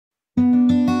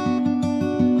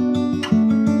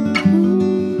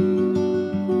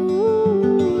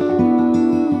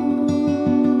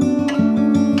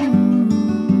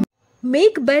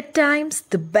Make bedtimes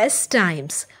the best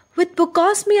times with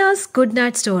Bukosmia's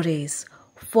Goodnight Stories.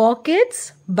 For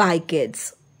kids, by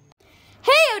kids.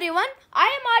 Hey everyone, I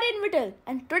am Aaryan Vittal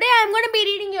and today I am going to be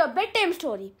reading you a bedtime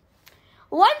story.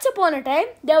 Once upon a time,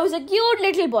 there was a cute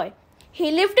little boy. He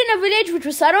lived in a village which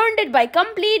was surrounded by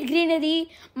complete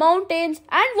greenery, mountains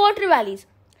and water valleys.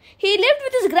 He lived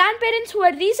with his grandparents who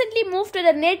had recently moved to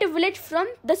their native village from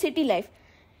the city life.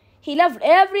 He loved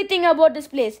everything about this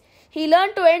place. He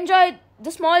learned to enjoy the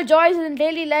small joys in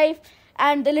daily life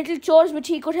and the little chores which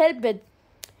he could help with.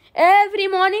 Every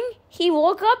morning, he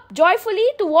woke up joyfully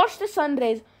to watch the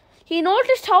sunrise. He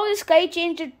noticed how the sky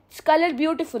changed its color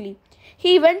beautifully.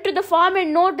 He went to the farm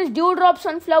and noticed dewdrops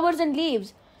on flowers and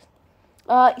leaves.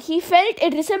 He felt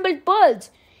it resembled pearls.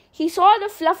 He saw the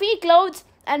fluffy clouds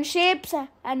and shapes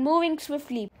and moving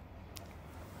swiftly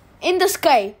in the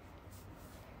sky.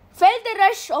 Felt the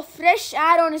rush of fresh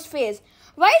air on his face.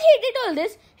 While he did all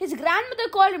this, his grandmother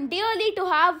called him dearly to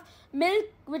have milk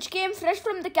which came fresh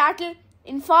from the cattle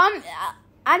in farm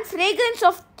and fragrance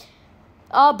of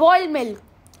boiled milk.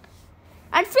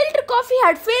 And filter coffee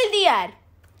had filled the air.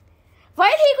 While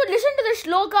he could listen to the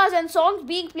shlokas and songs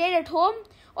being played at home,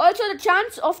 also the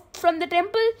chants from the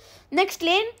temple next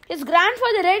lane, his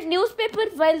grandfather read newspaper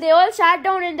while they all sat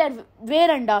down in their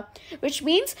veranda, which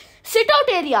means sit-out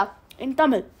area in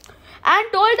Tamil,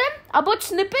 and told them about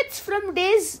snippets from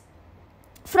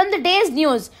the day's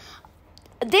news.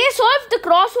 They solved the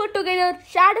crossword together,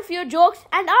 shared a few jokes,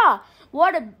 and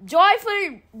what a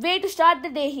joyful way to start the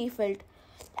day he felt.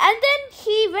 And then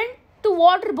he went to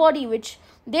water body, which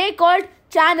they called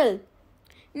channel.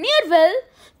 Near well,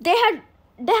 they had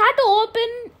to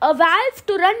open a valve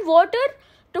to run water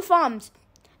to farms.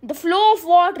 The flow of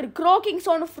water, croaking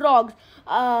sound of frogs,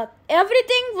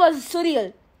 everything was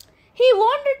surreal. He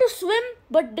wanted to swim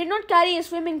but did not carry a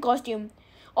swimming costume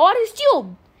or his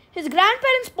tube. His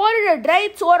grandparents spotted a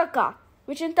dried soraka,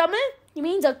 which in Tamil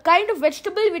means a kind of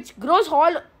vegetable which goes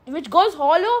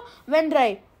hollow when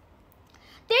dry.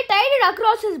 They tied it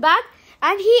across his back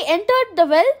and he entered the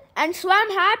well and swam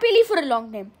happily for a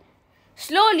long time.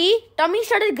 Slowly, tummy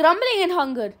started grumbling in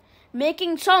hunger,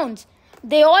 making sounds.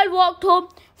 They all walked home,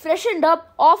 freshened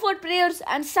up, offered prayers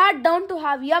and sat down to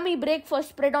have yummy breakfast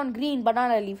spread on green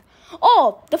banana leaf.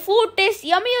 Oh, the food tastes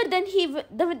yummier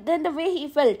than the way he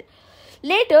felt.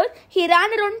 Later, he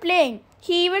ran around playing.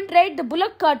 He even tried the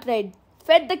bullock cart ride,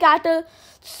 fed the cattle,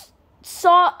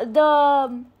 saw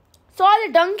the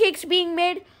dung cakes being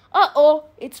made.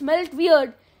 It smelled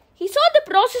weird. He saw the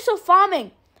process of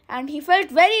farming and he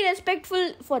felt very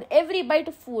respectful for every bite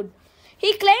of food.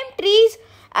 He climbed trees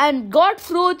and got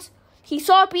fruits. He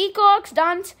saw peacocks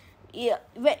dance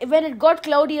when it got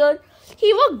cloudier.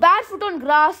 He walked barefoot on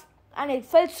grass and it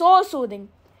felt so soothing.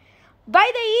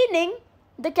 By the evening,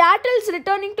 the cattle's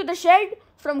returning to the shed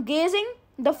from grazing,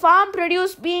 the farm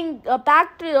produce being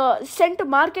packed, sent to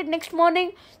market next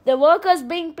morning, the workers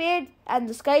being paid, and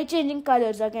the sky changing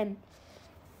colors again.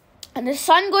 And the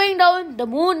sun going down, the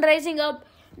moon rising up.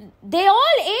 They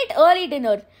all ate early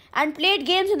dinner and played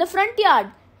games in the front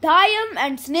yard. Dayam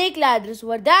and snake ladders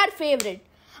were their favorite.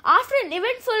 After an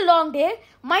eventful long day,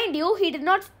 mind you, he did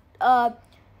not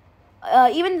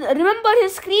even remember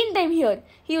his screen time here.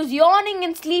 He was yawning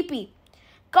and sleepy,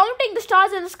 counting the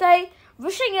stars in the sky,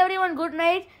 wishing everyone good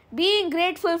night, being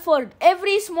grateful for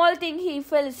every small thing. He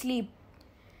fell asleep.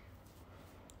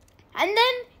 And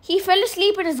then he fell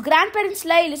asleep in his grandparents'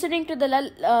 lie, listening to the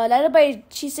lullaby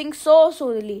she sings so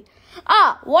soothingly.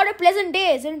 What a pleasant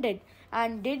day, isn't it?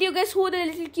 And did you guess who the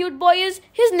little cute boy is?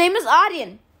 His name is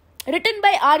Aaryan. Written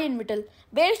by Aaryan Vittal,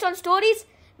 based on stories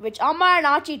which Amma and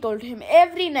Archie told him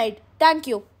every night. Thank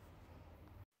you.